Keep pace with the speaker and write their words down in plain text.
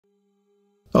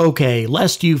Okay,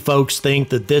 lest you folks think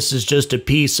that this is just a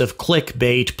piece of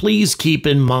clickbait, please keep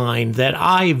in mind that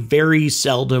I very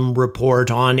seldom report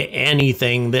on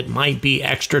anything that might be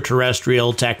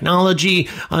extraterrestrial technology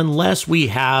unless we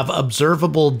have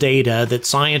observable data that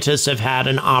scientists have had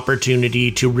an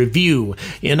opportunity to review.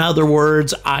 In other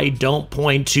words, I don't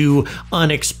point to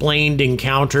unexplained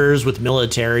encounters with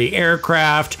military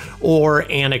aircraft or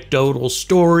anecdotal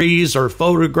stories or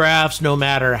photographs, no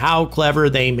matter how clever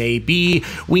they may be.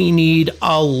 We need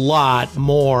a lot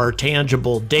more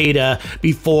tangible data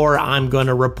before I'm going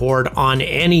to report on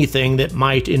anything that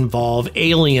might involve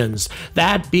aliens.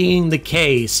 That being the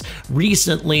case,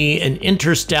 recently an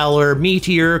interstellar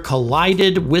meteor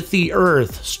collided with the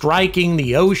Earth, striking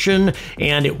the ocean,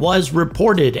 and it was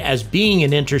reported as being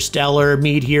an interstellar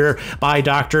meteor by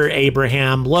Dr.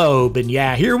 Abraham Loeb. And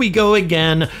yeah, here we go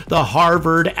again, the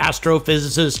Harvard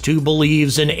astrophysicist who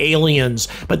believes in aliens.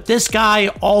 But this guy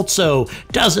also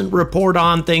doesn't report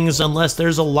on things unless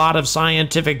there's a lot of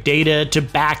scientific data to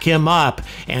back him up.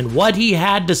 And what he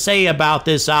had to say about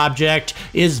this object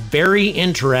is very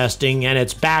interesting, and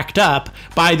it's backed up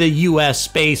by the US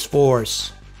Space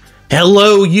Force.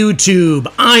 Hello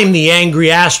YouTube, I'm the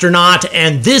Angry Astronaut,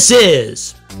 and this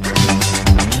is...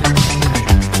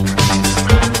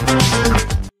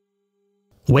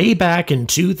 Way back in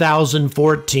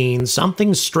 2014,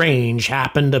 something strange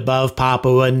happened above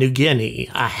Papua New Guinea.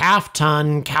 A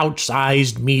half-ton,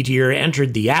 couch-sized meteor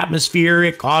entered the atmosphere.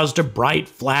 It caused a bright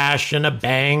flash and a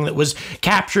bang that was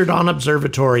captured on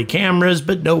observatory cameras,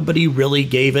 but nobody really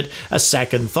gave it a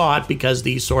second thought because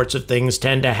these sorts of things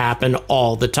tend to happen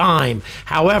all the time.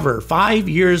 However, 5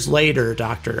 years later,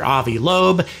 Dr. Avi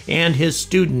Loeb and his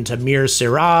student Amir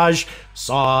Siraj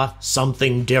saw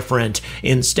something different.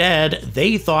 Instead,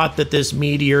 they thought that this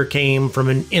meteor came from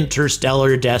an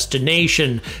interstellar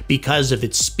destination because of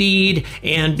its speed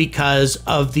and because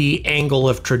of the angle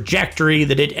of trajectory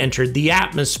that it entered the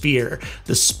atmosphere.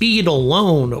 The speed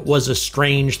alone was a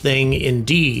strange thing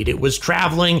indeed. It was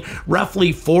traveling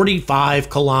roughly 45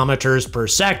 kilometers per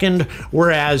second,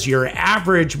 whereas your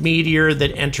average meteor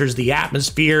that enters the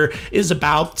atmosphere is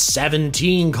about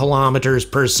 17 kilometers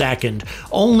per second.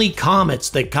 Only comets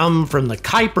that come from the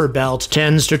Kuiper Belt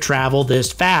tends to travel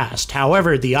this fast.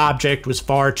 However, the object was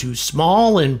far too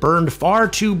small and burned far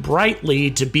too brightly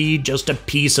to be just a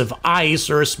piece of ice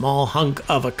or a small hunk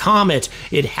of a comet.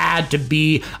 It had to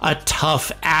be a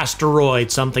tough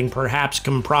asteroid, something perhaps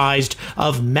comprised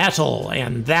of metal,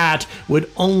 and that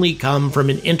would only come from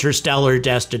an interstellar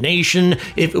destination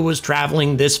if it was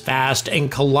traveling this fast and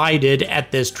collided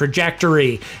at this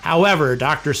trajectory. However,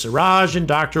 Dr. Siraj and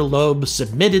Dr. Loeb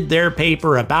submitted their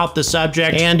paper about the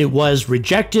subject, and it was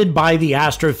rejected by the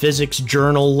Astrophysics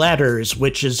Journal Letters,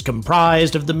 which is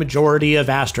comprised of the majority of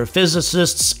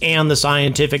astrophysicists and the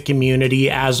scientific community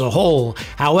as a whole.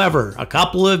 However, a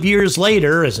couple of years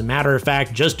later, as a matter of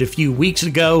fact, just a few weeks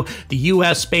ago, the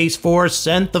US Space Force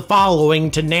sent the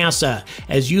following to NASA.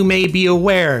 As you may be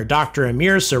aware, Dr.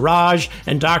 Amir Siraj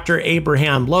and Dr.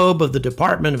 Abraham Loeb of the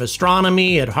Department of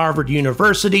Astronomy at Harvard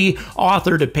University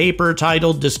authored a paper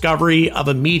titled Discovery of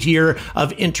a Meteor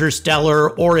of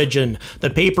Interstellar Origin. The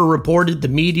paper reported the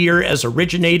meteor as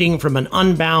originating from an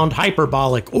unbound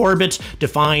hyperbolic orbit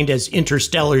defined as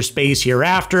interstellar space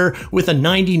hereafter with a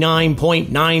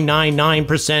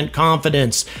 99.999%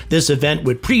 confidence. This event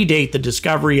would predate the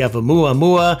discovery of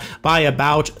Oumuamua by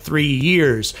about 3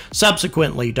 years.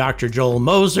 Subsequently, Dr. Joel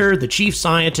Moser, the chief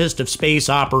scientist of Space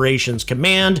Operations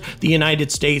Command, the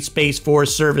United States Space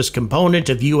Force service component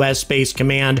of U.S. Space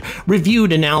Command,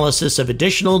 reviewed analysis of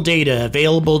additional data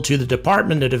available to the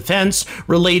Department of Defense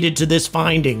related to this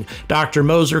finding. Dr.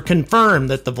 Moser confirmed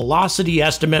that the velocity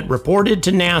estimate reported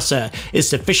to NASA is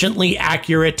sufficiently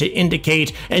accurate to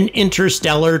indicate an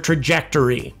interstellar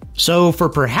trajectory. So, for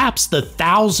perhaps the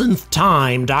 1000th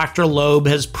time, Dr. Loeb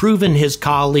has proven his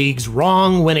colleagues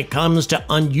wrong when it comes to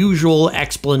unusual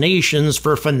explanations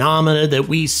for phenomena that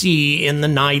we see in the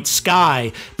night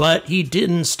sky. But he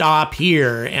didn't stop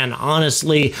here, and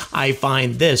honestly, I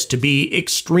find this to be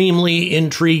extremely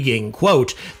intriguing.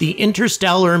 Quote, the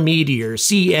interstellar meteor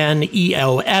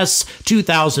CNEOS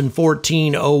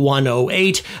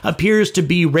 2014-0108 appears to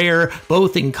be rare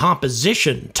both in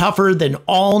composition, tougher than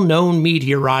all known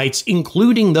meteorites meteorites,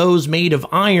 including those made of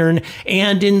iron,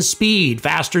 and in speed,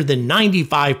 faster than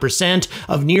 95%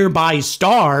 of nearby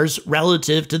stars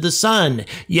relative to the Sun.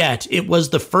 Yet, it was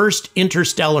the first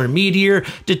interstellar meteor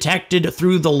detected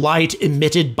through the light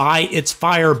emitted by its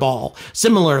fireball.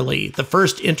 Similarly, the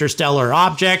first interstellar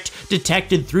object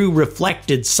detected through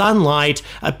reflected sunlight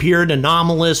appeared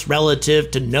anomalous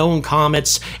relative to known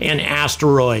comets and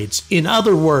asteroids. In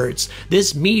other words,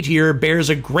 this meteor bears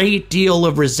a great deal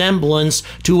of resemblance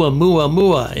to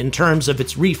Oumuamua in terms of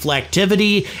its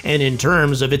reflectivity and in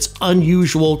terms of its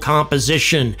unusual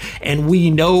composition. And we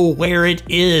know where it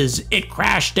is. It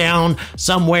crashed down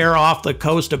somewhere off the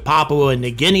coast of Papua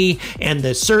New Guinea, and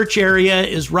the search area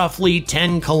is roughly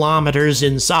 10 kilometers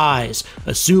in size.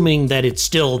 Assuming that it's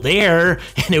still there,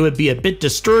 and it would be a bit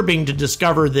disturbing to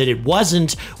discover that it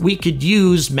wasn't, we could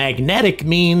use magnetic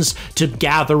means to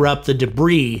gather up the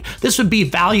debris. This would be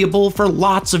valuable for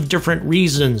lots of different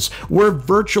reasons. We're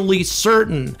virtually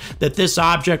certain that this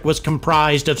object was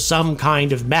comprised of some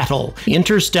kind of metal.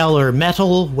 Interstellar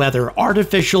metal, whether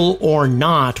artificial or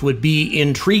not, would be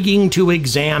intriguing to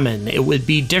examine. It would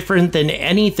be different than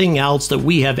anything else that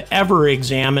we have ever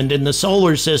examined in the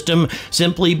solar system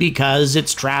simply because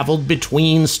it's traveled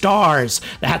between stars.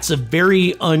 That's a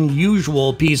very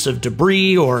unusual piece of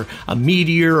debris or a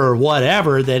meteor or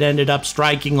whatever that ended up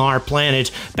striking our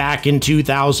planet back in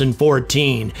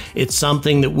 2014. It's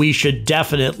something that we should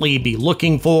definitely be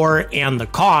looking for, and the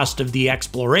cost of the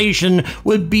exploration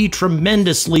would be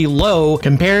tremendously low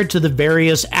compared to the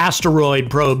various asteroid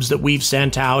probes that we've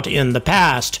sent out in the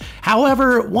past.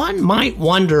 However, one might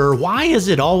wonder, why is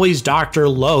it always Dr.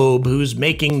 Loeb who's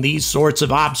making these sorts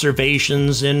of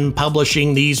observations and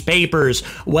publishing these papers?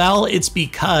 Well, it's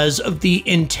because of the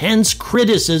intense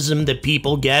criticism that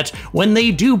people get when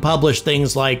they do publish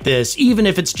things like this, even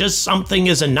if it's just something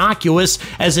as innocuous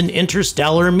as an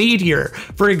interstellar meteor.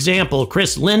 For example,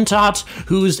 Chris Lintott,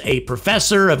 who's a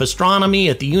professor of astronomy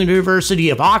at the University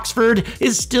of Oxford,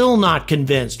 is still not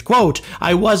convinced. Quote,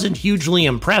 "I wasn't hugely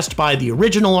impressed by the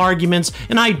original arguments,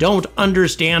 and I don't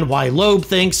understand why Loeb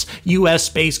thinks U.S.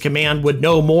 Space Command would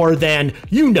know more than,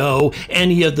 you know,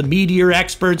 any of the meteor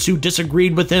experts who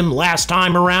disagreed with him last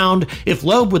time around. If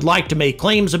Loeb would like to make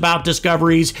claims about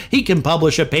discoveries, he can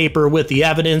publish a paper with the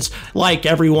evidence like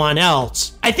everyone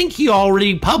else." I think he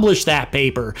already published that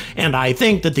paper, and I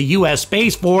think that the U.S.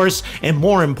 Space Force, and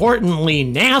more importantly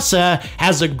NASA,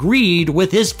 has agreed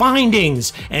with his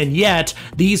findings, and yet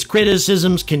these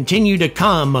criticisms continue to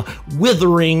come,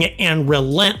 withering and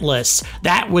relentless.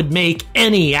 That would make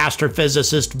any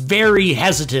astrophysicist very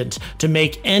hesitant to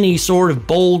make any sort of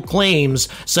bold claims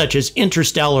such as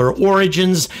interstellar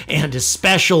origins, and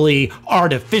especially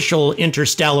artificial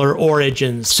interstellar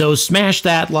origins. So smash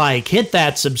that like, hit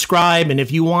that subscribe, and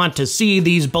if you want to see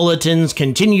these bulletins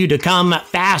continue to come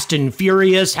fast and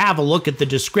furious, have a look at the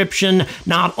description,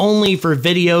 not only for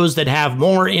videos that have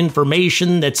more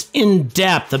information that's in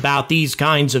depth about these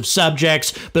kinds of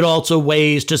subjects, but also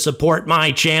ways to support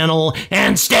my channel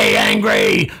and stay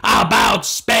angry about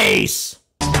space.